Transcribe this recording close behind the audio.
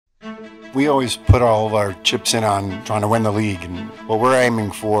We always put all of our chips in on trying to win the league, and what we're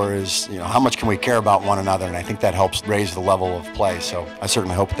aiming for is, how much can we care about one another, and I think that helps raise the level of play, so I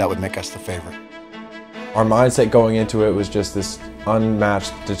certainly hope that would make us the favorite. Our mindset going into it was just this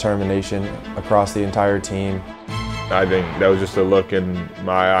unmatched determination across the entire team. I think that was just a look in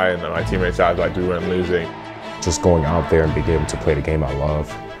my eye and my teammates' eyes like we weren't losing. Just going out there and being able to play the game I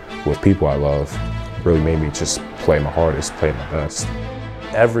love with people I love really made me just play my hardest, play my best.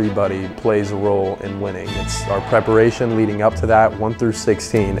 Everybody plays a role in winning. It's our preparation leading up to that, 1 through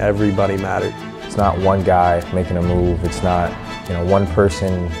 16, everybody mattered. It's not one guy making a move, it's not one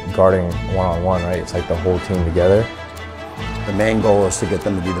person guarding one-on-one, right? It's like the whole team together. The main goal is to get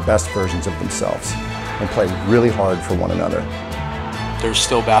them to be the best versions of themselves and play really hard for one another. There's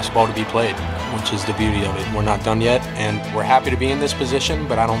still basketball to be played, which is the beauty of it. We're not done yet, and we're happy to be in this position,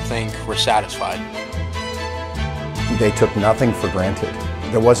 but I don't think we're satisfied. They took nothing for granted.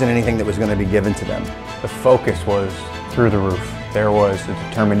 There wasn't anything that was going to be given to them. The focus was through the roof. There was the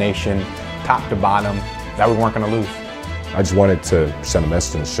determination, top to bottom, that we weren't going to lose. I just wanted to send a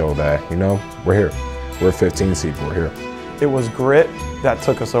message and show that, we're here. We're a 15 seed, we're here. It was grit that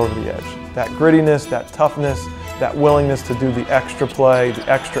took us over the edge. That grittiness, that toughness, that willingness to do the extra play, the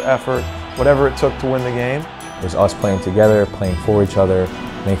extra effort, whatever it took to win the game. It was us playing together, playing for each other,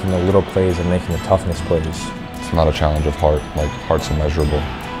 making the little plays and making the toughness plays. It's not a challenge of heart, heart's immeasurable.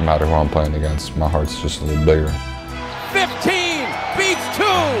 No matter who I'm playing against, my heart's just a little bigger. 15 beats 2.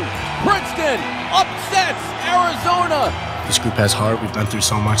 Princeton upsets Arizona. This group has heart. We've been through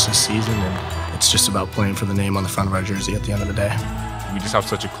so much this season, and it's just about playing for the name on the front of our jersey at the end of the day. We just have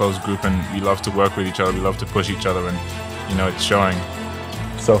such a close group, and we love to work with each other. We love to push each other, and it's showing.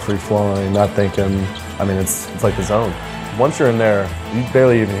 So free-flowing, not thinking. It's like the zone. Once you're in there, you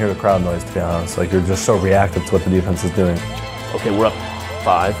barely even hear the crowd noise, to be honest. You're just so reactive to what the defense is doing. Okay, we're up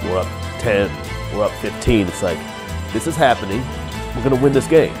 5, we're up 10, we're up 15. It's like, this is happening. We're going to win this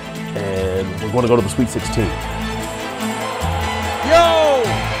game, and we're going to go to the Sweet 16. Yo!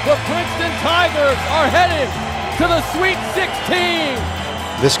 The Princeton Tigers are headed to the Sweet 16!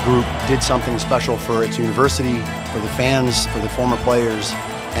 This group did something special for its university, for the fans, for the former players,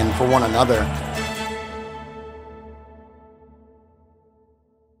 and for one another.